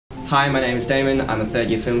Hi, my name is Damon. I'm a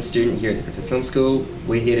third-year film student here at the Griffith Film School.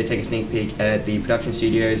 We're here to take a sneak peek at the production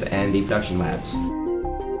studios and the production labs.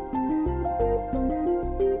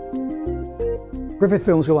 Griffith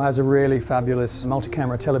Film School has a really fabulous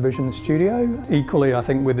multi-camera television studio. Equally, I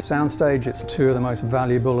think with the soundstage, it's two of the most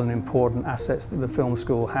valuable and important assets that the film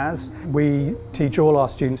school has. We teach all our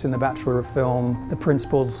students in the Bachelor of Film the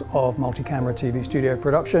principles of multi-camera TV studio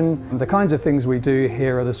production. The kinds of things we do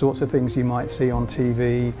here are the sorts of things you might see on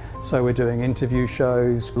TV. So we're doing interview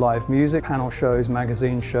shows, live music, panel shows,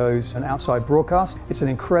 magazine shows, and outside broadcast. It's an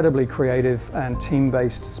incredibly creative and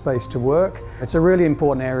team-based space to work. It's a really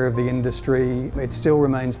important area of the industry. It still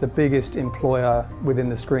remains the biggest employer within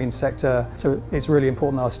the screen sector, so it's really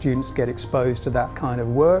important that our students get exposed to that kind of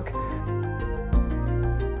work.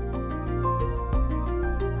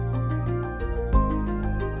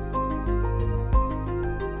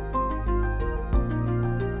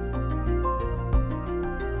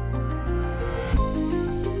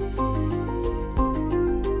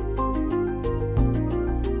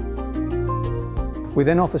 We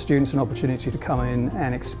then offer students an opportunity to come in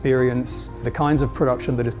and experience the kinds of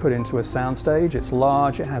production that is put into a soundstage. It's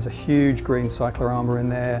large, it has a huge green cyclorama in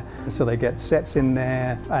there, so they get sets in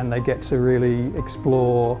there and they get to really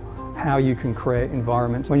explore how you can create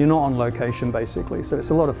environments when you're not on location basically, so it's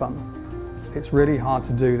a lot of fun. It's really hard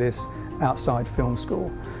to do this outside film school,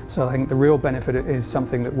 so I think the real benefit is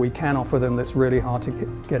something that we can offer them that's really hard to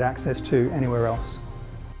get access to anywhere else.